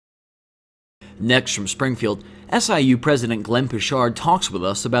Next from Springfield, SIU President Glenn Poshard talks with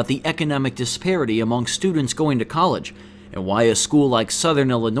us about the economic disparity among students going to college and why a school like Southern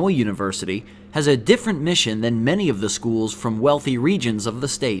Illinois University has a different mission than many of the schools from wealthy regions of the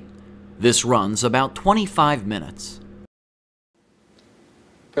state. This runs about 25 minutes.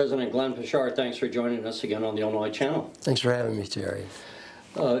 President Glenn Poshard, thanks for joining us again on the Illinois Channel. Thanks for having me, Terry.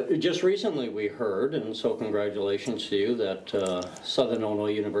 Just recently we heard, and so congratulations to you, that Southern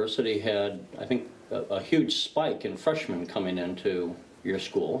Illinois University had, I think, a huge spike in freshmen coming into your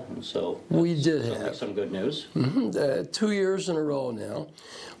school, and so we did have some good news. 2 years in a row now.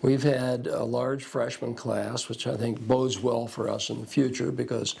 We've had a large freshman class, which I think bodes well for us in the future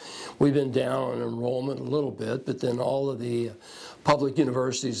because we've been down on enrollment a little bit, but then all of the public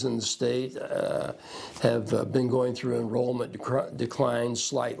universities in the state have been going through enrollment declines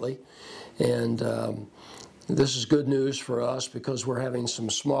slightly, and this is good news for us because we're having some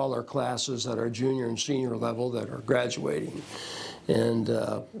smaller classes at our junior and senior level that are graduating, and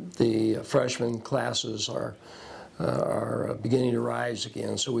the freshman classes are beginning to rise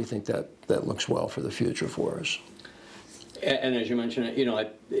again, so we think that looks well for the future for us. And as you mentioned, you know,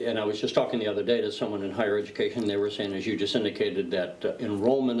 I was just talking the other day to someone in higher education. They were saying, as you just indicated, that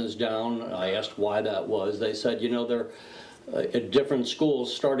enrollment is down. I asked why that was. They said, you know, they're at different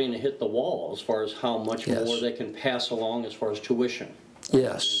schools starting to hit the wall as far as how much more they can pass along as far as tuition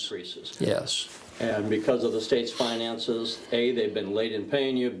increases. Yes. And because of the state's finances, A, they've been late in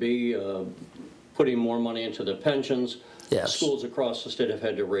paying you, B, putting more money into their pensions. Schools across the state have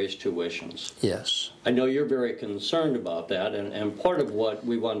had to raise tuitions. Yes. I know you're very concerned about that, and part of what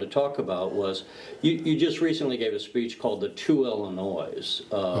we wanted to talk about was, you just recently gave a speech called The Two Illinois.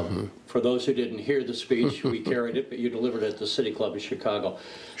 For those who didn't hear the speech, we carried it, but you delivered it at the City Club of Chicago.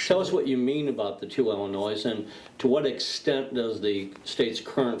 Tell us what you mean about the two Illinois, and to what extent does the state's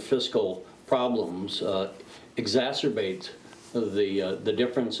current fiscal problems exacerbate the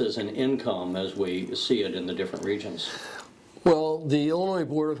differences in income as we see it in the different regions? Well, the Illinois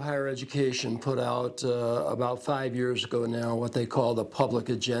Board of Higher Education put out about 5 years ago now what they call the public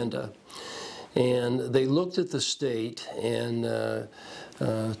agenda. And they looked at the state and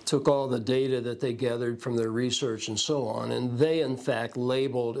took all the data that they gathered from their research and so on, and they in fact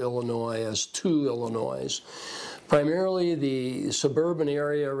labeled Illinois as two Illinois. Primarily the suburban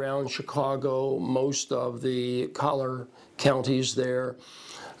area around Chicago, most of the collar counties there,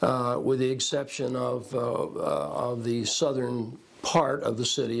 with the exception of the southern part of the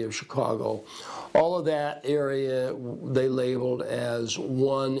city of Chicago. All of that area they labeled as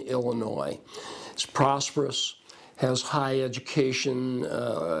one Illinois. It's prosperous, has high education,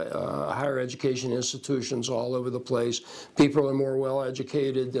 higher education institutions all over the place. People are more well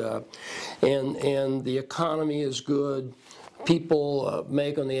educated, and the economy is good. People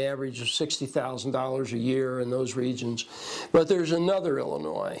make on the average of $60,000 a year in those regions. But there's another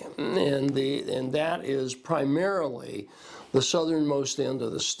Illinois, and that is primarily the southernmost end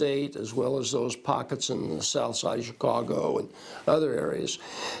of the state, as well as those pockets in the south side of Chicago and other areas.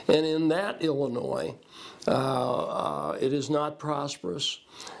 And in that Illinois, it is not prosperous.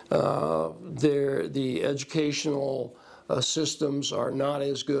 The educational systems are not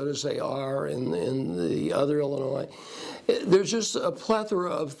as good as they are in the other Illinois. There's just a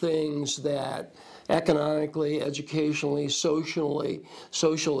plethora of things that economically, educationally, socially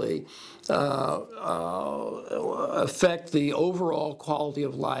affect the overall quality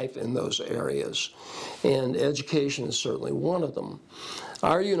of life in those areas. And education is certainly one of them.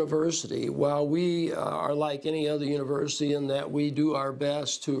 Our university, while we are like any other university in that we do our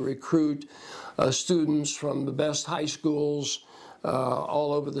best to recruit students from the best high schools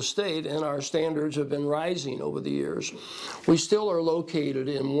all over the state, and our standards have been rising over the years, we still are located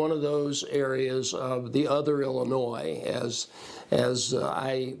in one of those areas of the other Illinois, as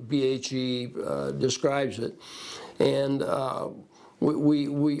IBHE describes it. And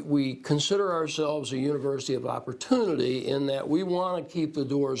we consider ourselves a university of opportunity in that we want to keep the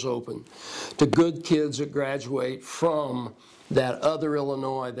doors open to good kids that graduate from that other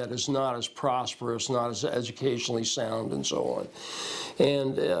Illinois that is not as prosperous, not as educationally sound, and so on.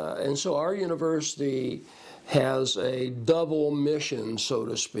 And so our university has a double mission, so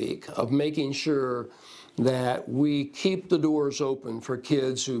to speak, of making sure that we keep the doors open for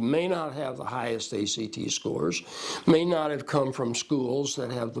kids who may not have the highest ACT scores, may not have come from schools that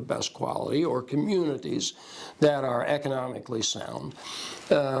have the best quality, or communities that are economically sound.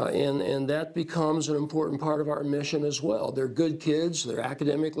 And that becomes an important part of our mission as well. They're good kids, they're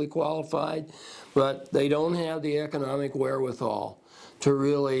academically qualified, but they don't have the economic wherewithal to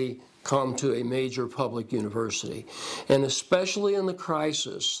really come to a major public university. And especially in the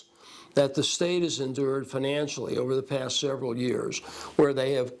crisis that the state has endured financially over the past several years, where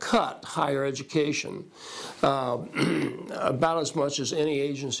they have cut higher education about as much as any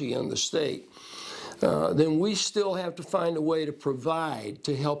agency in the state, then we still have to find a way to provide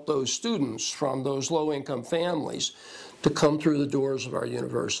to help those students from those low-income families to come through the doors of our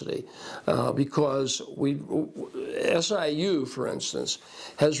university. Because SIU, for instance,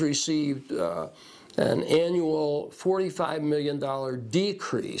 has received an annual $45 million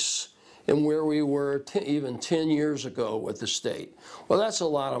decrease in where we were even 10 years ago with the state. Well, that's a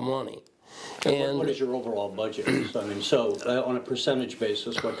lot of money. And what is your overall budget? I mean, so on a percentage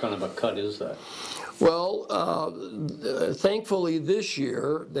basis, what kind of a cut is that? Well, thankfully this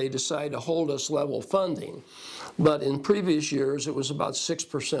year they decided to hold us level funding, but in previous years it was about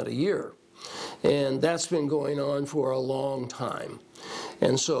 6% a year, and that's been going on for a long time.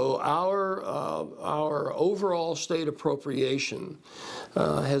 And so our overall state appropriation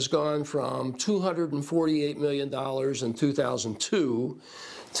has gone from $248 million in 2002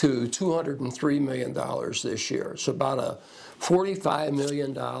 to $203 million this year. It's about a $45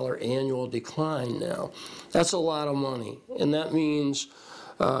 million annual decline now. That's a lot of money, and that means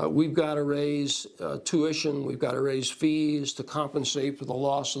we've got to raise tuition, we've got to raise fees to compensate for the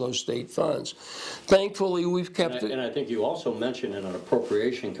loss of those state funds. Thankfully, we've kept it. And I think you also mentioned in an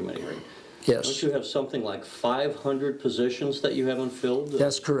appropriation committee hearing, yes. Don't you have something like 500 positions that you haven't filled?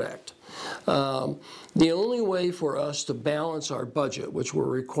 That's correct. The only way for us to balance our budget, which we're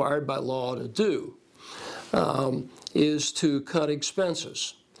required by law to do, is to cut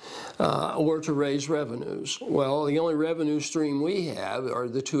expenses or to raise revenues. Well, the only revenue stream we have are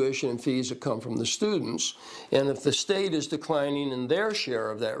the tuition and fees that come from the students, and if the state is declining in their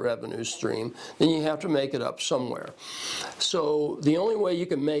share of that revenue stream, then you have to make it up somewhere. So the only way you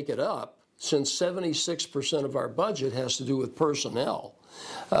can make it up, since 76% of our budget has to do with personnel,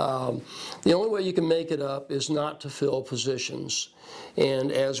 the only way you can make it up is not to fill positions.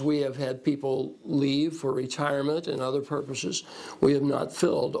 And as we have had people leave for retirement and other purposes, we have not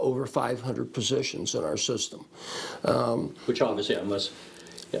filled over 500 positions in our system. Which obviously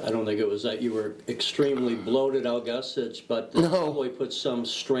I don't think it was that you were extremely bloated, I guess, but it probably puts some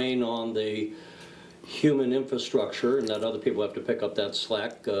strain on the human infrastructure, and that other people have to pick up that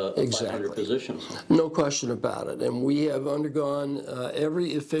slack of Exactly. 500 positions. No question about it. And we have undergone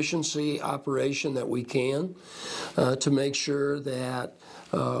every efficiency operation that we can to make sure that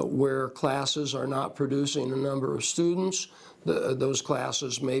where classes are not producing a number of students, those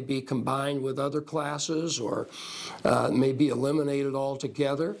classes may be combined with other classes or may be eliminated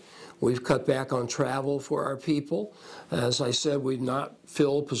altogether. We've cut back on travel for our people. As I said, we've not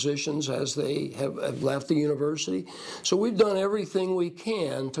filled positions as they have left the university. So we've done everything we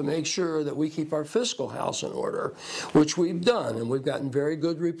can to make sure that we keep our fiscal house in order, which we've done. And we've gotten very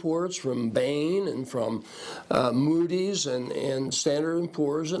good reports from Bain and from Moody's and Standard &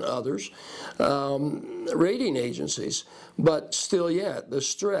 Poor's and others, rating agencies. But still yet, the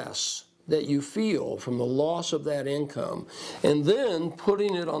stress that you feel from the loss of that income, and then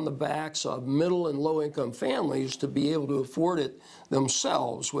putting it on the backs of middle and low income families to be able to afford it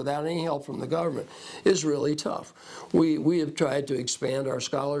themselves without any help from the government is really tough. We have tried to expand our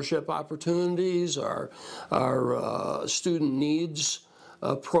scholarship opportunities, our student needs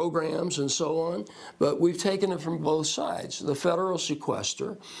programs and so on, but we've taken it from both sides. The federal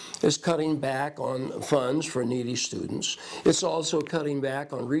sequester is cutting back on funds for needy students. It's also cutting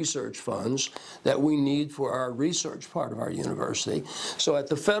back on research funds that we need for our research part of our university. So at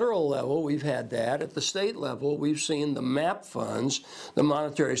the federal level, we've had that. At the state level, we've seen the MAP funds, the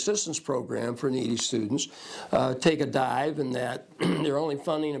Monetary Assistance Program for needy students, take a dive in that they're only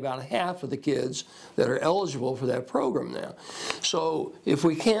funding about half of the kids that are eligible for that program now. So if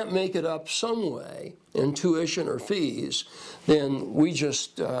we can't make it up some way in tuition or fees, then we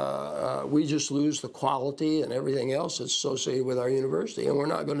just lose the quality and everything else that's associated with our university, and we're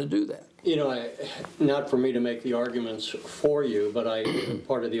not going to do that. You know, not for me to make the arguments for you, but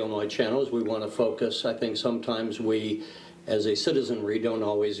part of the Illinois Channel is we want to focus. I think sometimes we, as a citizenry, don't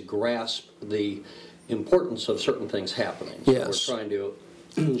always grasp the importance of certain things happening. So yes. We're trying to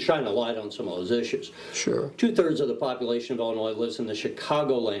shine a light on some of those issues. Sure. 2/3 of the population of Illinois lives in the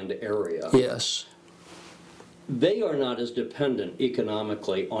Chicagoland area. Yes. They are not as dependent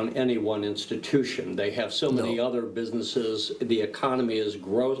economically on any one institution. They have so many other businesses. The economy is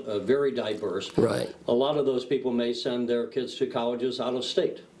very diverse. Right. A lot of those people may send their kids to colleges out of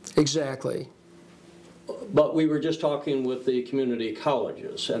state. Exactly. But we were just talking with the community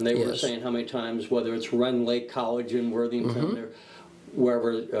colleges, and they were Yes. saying how many times, whether it's Wren Lake College in Worthington,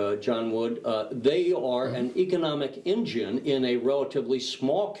 wherever John would, they are an economic engine in a relatively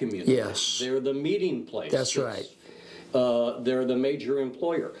small community. Yes. They're the meeting place. That's right. They're the major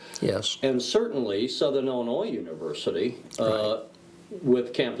employer. Yes. And certainly Southern Illinois University, Right.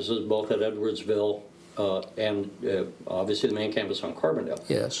 with campuses both at Edwardsville and obviously the main campus on Carbondale.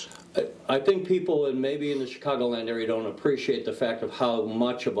 Yes. I think people, and maybe in the Chicagoland area, don't appreciate the fact of how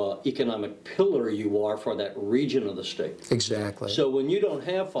much of an economic pillar you are for that region of the state. Exactly. So when you don't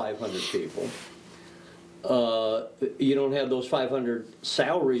have 500 people, you don't have those 500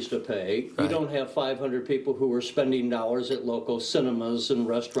 salaries to pay. Right. You don't have 500 people who are spending dollars at local cinemas and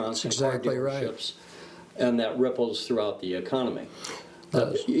restaurants and car Exactly right. dealerships, and that ripples throughout the economy.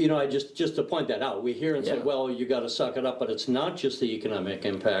 You know, just to point that out, we hear and say, Yeah. well, you got to suck it up, but it's not just the economic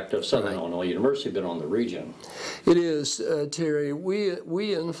impact of Southern Right. Illinois University, but on the region. It is, Terry.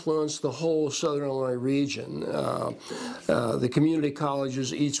 We influence the whole Southern Illinois region. The community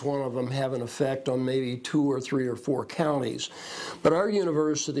colleges, each one of them have an effect on maybe 2 or 3 or 4 counties. But our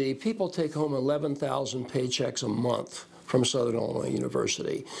university, people take home 11,000 paychecks a month from Southern Illinois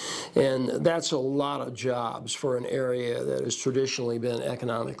University. And that's a lot of jobs for an area that has traditionally been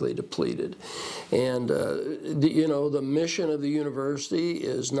economically depleted. And, you know, the mission of the university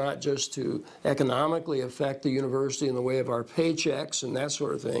is not just to economically affect the university in the way of our paychecks and that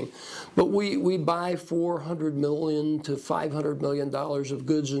sort of thing, but we buy $400 million to $500 million of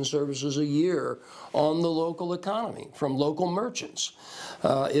goods and services a year on the local economy from local merchants.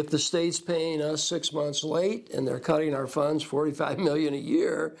 If the state's paying us 6 months late and they're cutting our funds $45 million a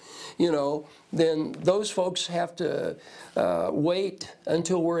year, you know, then those folks have to wait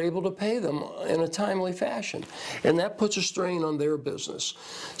until we're able to pay them in a timely fashion. And that puts a strain on their business.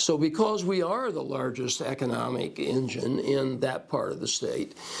 So because we are the largest economic engine in that part of the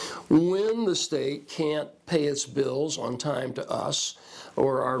state, when the state can't pay its bills on time to us,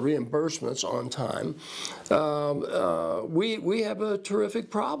 or our reimbursements on time, we have a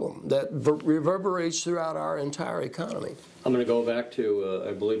terrific problem that reverberates throughout our entire economy. I'm going to go back to,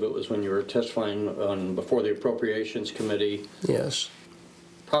 I believe it was when you were testifying before the Appropriations Committee. Yes.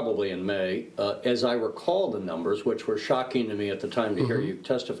 Probably in May. As I recall the numbers, which were shocking to me at the time to hear you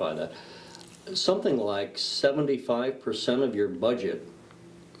testify that, something like 75% of your budget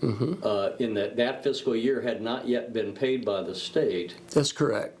in that fiscal year had not yet been paid by the state. That's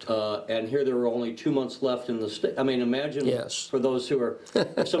correct. And here there were only 2 months left in the state. I mean, imagine for those who are,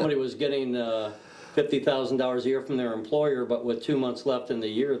 if somebody was getting $50,000 a year from their employer, but with 2 months left in the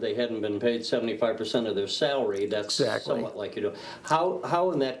year, they hadn't been paid 75% of their salary. That's somewhat like you do. How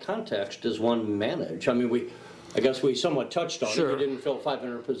in that context does one manage? I mean, I guess we somewhat touched on it. You didn't fill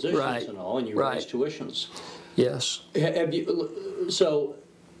 500 positions and all, and you raised tuitions. Yes. Have you, so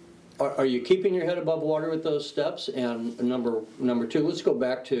are you keeping your head above water with those steps? And number 2, let's go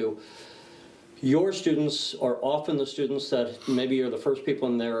back to your students are often the students that maybe you're the first people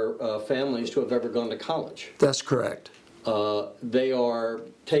in their families to have ever gone to college. That's correct. They are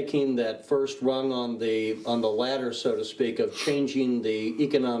taking that first rung on the ladder, so to speak, of changing the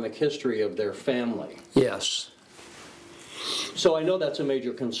economic history of their family. Yes. So I know that's a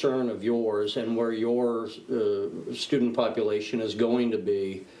major concern of yours, and where your student population is going to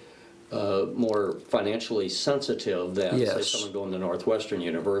be more financially sensitive than, say, someone going to Northwestern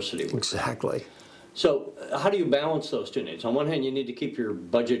University. Exactly. So how do you balance those two needs? On one hand, you need to keep your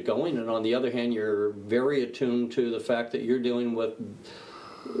budget going, and on the other hand, you're very attuned to the fact that you're dealing with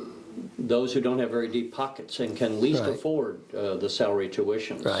those who don't have very deep pockets and can least afford the salary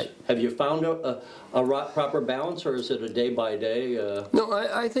tuitions. Right. Have you found a proper balance, or is it a day-by-day? No,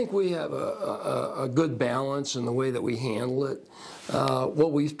 I think we have a good balance in the way that we handle it.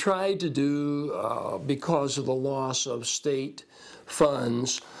 What we've tried to do, because of the loss of state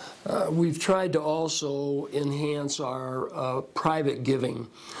funds, we've tried to also enhance our private giving.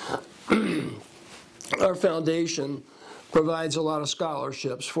 Our foundation provides a lot of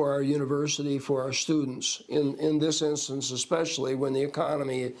scholarships for our university, for our students, in this instance especially when the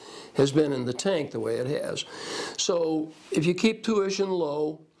economy has been in the tank the way it has. So if you keep tuition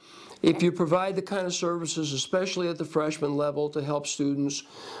low, if you provide the kind of services, especially at the freshman level, to help students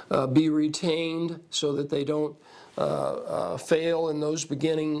be retained so that they don't fail in those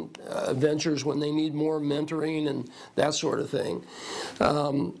beginning ventures when they need more mentoring and that sort of thing.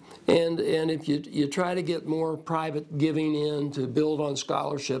 And if you try to get more private giving in to build on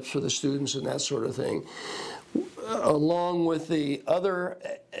scholarships for the students and that sort of thing, along with the other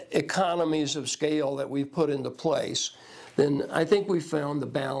economies of scale that we've put into place, then I think we found the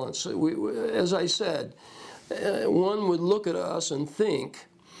balance. As I said, one would look at us and think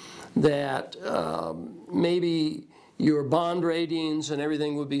that maybe your bond ratings and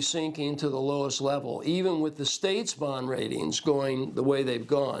everything would be sinking to the lowest level. Even with the state's bond ratings going the way they've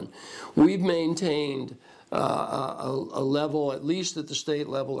gone, we've maintained a level, at least at the state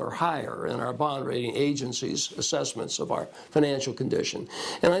level or higher, in our bond rating agencies' assessments of our financial condition.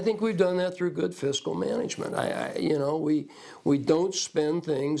 And I think we've done that through good fiscal management. You know, we don't spend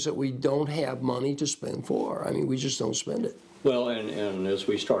things that we don't have money to spend for. I mean, we just don't spend it. Well, and as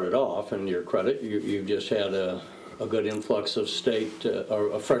we started off, and your credit, you've just had a good influx of state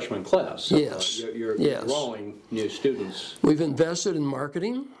or a freshman class. Yes. You're yes. growing new students. We've invested in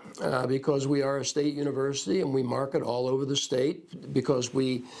marketing because we are a state university and we market all over the state because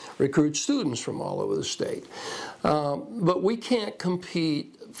we recruit students from all over the state. But we can't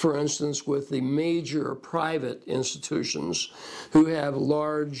compete, for instance, with the major private institutions who have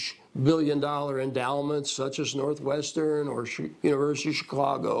large billion-dollar endowments such as Northwestern or University of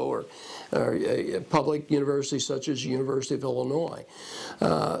Chicago or a public university such as University of Illinois.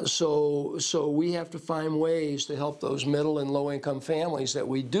 So we have to find ways to help those middle and low-income families that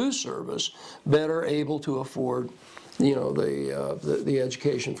we do service better able to afford, you know, the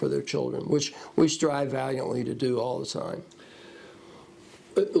education for their children, which we strive valiantly to do all the time.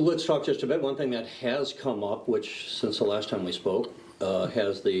 Let's talk just a bit. One thing that has come up, which since the last time we spoke,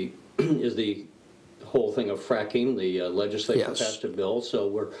 is the whole thing of fracking. The legislature Yes. passed a bill, so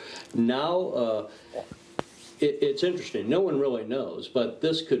we're now. It's interesting. No one really knows, but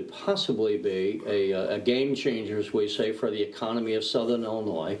this could possibly be a game changer, as we say, for the economy of Southern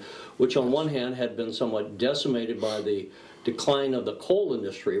Illinois, which on one hand had been somewhat decimated by the decline of the coal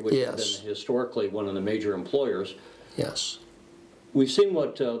industry, which Yes. has been historically one of the major employers. Yes. We've seen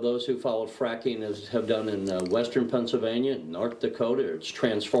what those who followed fracking have done in western Pennsylvania, North Dakota. It's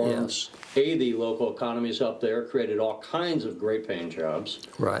transformed Yes. the local economies up there, created all kinds of great paying jobs.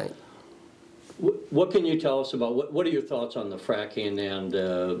 Right. What can you tell us about, what are your thoughts on the fracking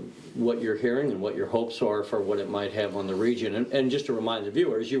and what you're hearing and what your hopes are for what it might have on the region? And just to remind the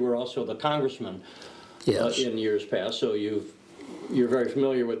viewers, you were also the congressman Yes. in years past, so you're very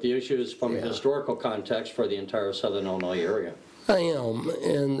familiar with the issues from a Yeah. historical context for the entire Southern Illinois area. I am,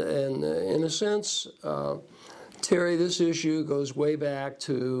 and in a sense, Terry, this issue goes way back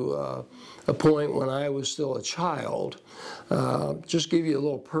to a point when I was still a child. Just give you a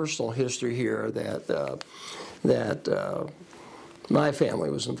little personal history here that my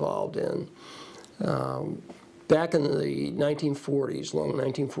family was involved in. Back in the 1940s, long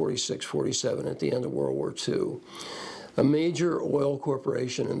 1946, 47, at the end of World War II, a major oil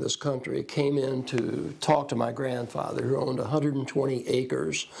corporation in this country came in to talk to my grandfather, who owned 120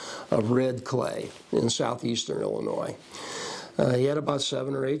 acres of red clay in southeastern Illinois. He had about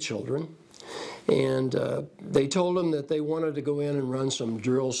 7 or 8 children, and they told him that they wanted to go in and run some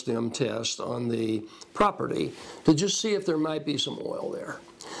drill stem tests on the property to just see if there might be some oil there.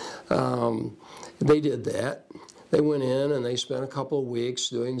 They did that. They went in and they spent a couple of weeks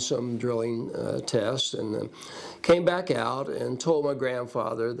doing some drilling tests, and came back out and told my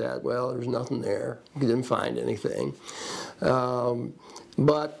grandfather that, well, there's nothing there. He didn't find anything.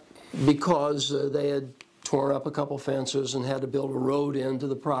 But because they had torn up a couple fences and had to build a road into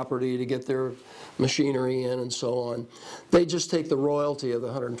the property to get their machinery in and so on, they just take the royalty of the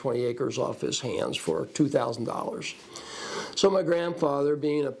 120 acres off his hands for $2,000. So my grandfather,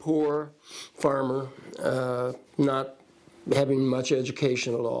 being a poor farmer, not having much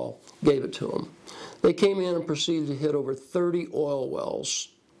education at all, gave it to him. They came in and proceeded to hit over 30 oil wells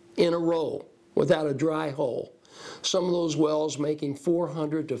in a row without a dry hole. Some of those wells making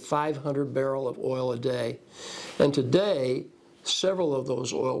 400 to 500 barrels of oil a day. And today, several of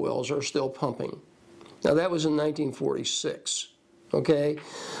those oil wells are still pumping. Now that was in 1946, okay?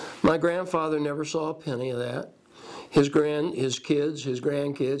 My grandfather never saw a penny of that. His kids, his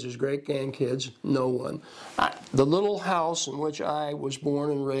grandkids, his great-grandkids, no one. The little house in which I was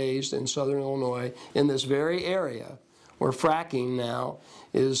born and raised in Southern Illinois, in this very area where fracking now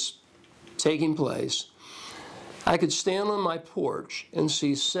is taking place, I could stand on my porch and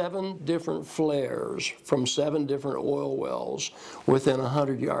see 7 different flares from 7 different oil wells within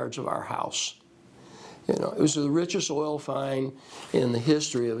 100 yards of our house. You know, it was the richest oil find in the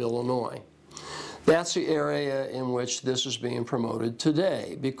history of Illinois. That's the area in which this is being promoted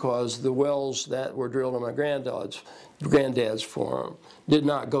today, because the wells that were drilled on my granddad's farm did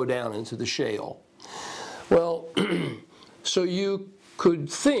not go down into the shale. Well, so you could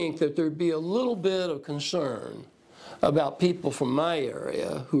think that there'd be a little bit of concern about people from my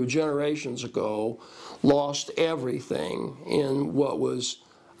area who generations ago lost everything in what was,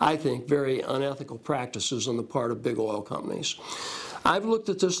 I think, very unethical practices on the part of big oil companies. I've looked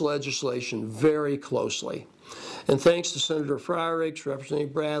at this legislation very closely, And thanks to Senator Fryrich,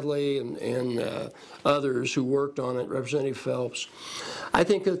 Representative Bradley, and others who worked on it, Representative Phelps, I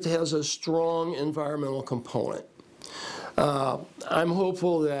think it has a strong environmental component. I'm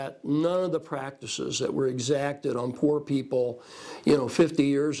hopeful that none of the practices that were exacted on poor people, 50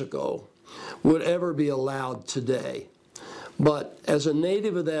 years ago would ever be allowed today. But as a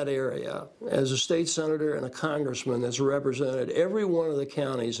native of that area, as a state senator and a congressman that's represented every one of the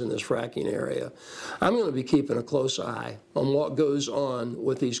counties in this fracking area, I'm going to be keeping a close eye on what goes on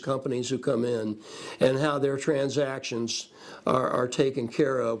with these companies who come in and how their transactions are taken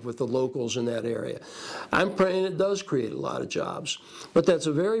care of with the locals in that area. I'm praying it does create a lot of jobs, but that's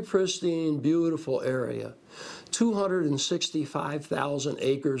a very pristine, beautiful area. 265,000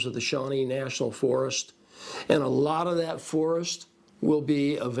 acres of the Shawnee National Forest, and a lot of that forest will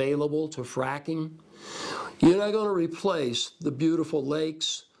be available to fracking. You're not going to replace the beautiful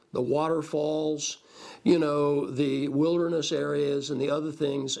lakes, the waterfalls, the wilderness areas and the other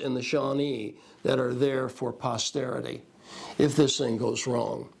things in the Shawnee that are there for posterity if this thing goes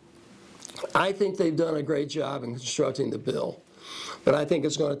wrong. I think they've done a great job in constructing the bill, but I think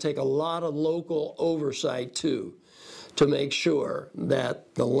it's going to take a lot of local oversight too to make sure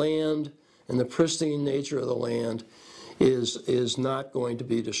that the land and the pristine nature of the land is not going to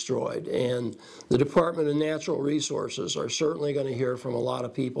be destroyed. And the Department of Natural Resources are certainly going to hear from a lot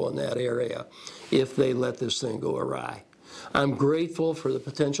of people in that area if they let this thing go awry. I'm grateful for the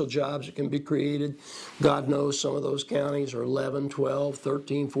potential jobs that can be created. God knows some of those counties are 11, 12,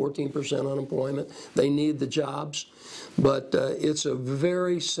 13, 14% unemployment. They need the jobs. But it's a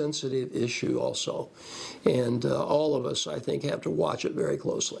very sensitive issue also. And all of us, I think, have to watch it very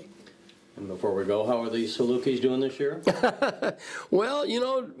closely. And before we go, how are the Salukis doing this year? Well,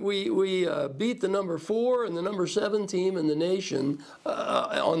 we beat the number 4 and the number 7 team in the nation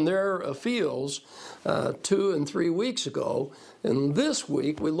on their fields 2 and 3 weeks ago. And this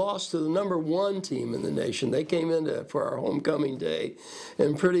week, we lost to the number 1 team in the nation. They came in for our homecoming day,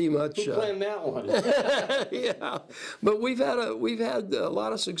 and pretty much. Who's playing that one? Yeah, but we've had a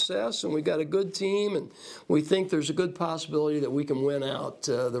lot of success, and we've got a good team, and we think there's a good possibility that we can win out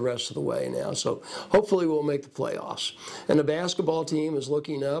the rest of the way now. So hopefully we'll make the playoffs. And the basketball team is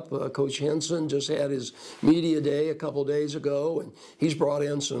looking up. Coach Henson just had his media day a couple days ago, and he's brought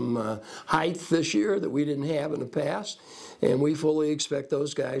in some height this year that we didn't have in the past. And we fully expect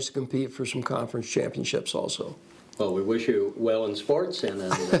those guys to compete for some conference championships also. Well, we wish you well in sports, and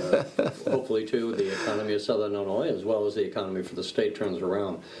hopefully, too, the economy of Southern Illinois, as well as the economy for the state, turns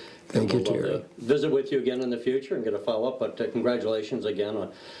around. Thank you, Terry. We'd love to visit with you again in the future and get a follow-up, but congratulations again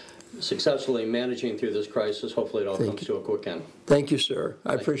on successfully managing through this crisis. Hopefully, it all comes to a quick end. Thank you, sir.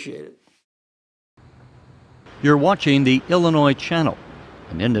 I appreciate it. You're watching the Illinois Channel,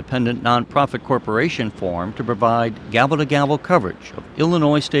 an independent nonprofit corporation formed to provide gavel-to-gavel coverage of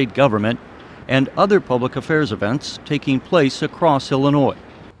Illinois state government and other public affairs events taking place across Illinois.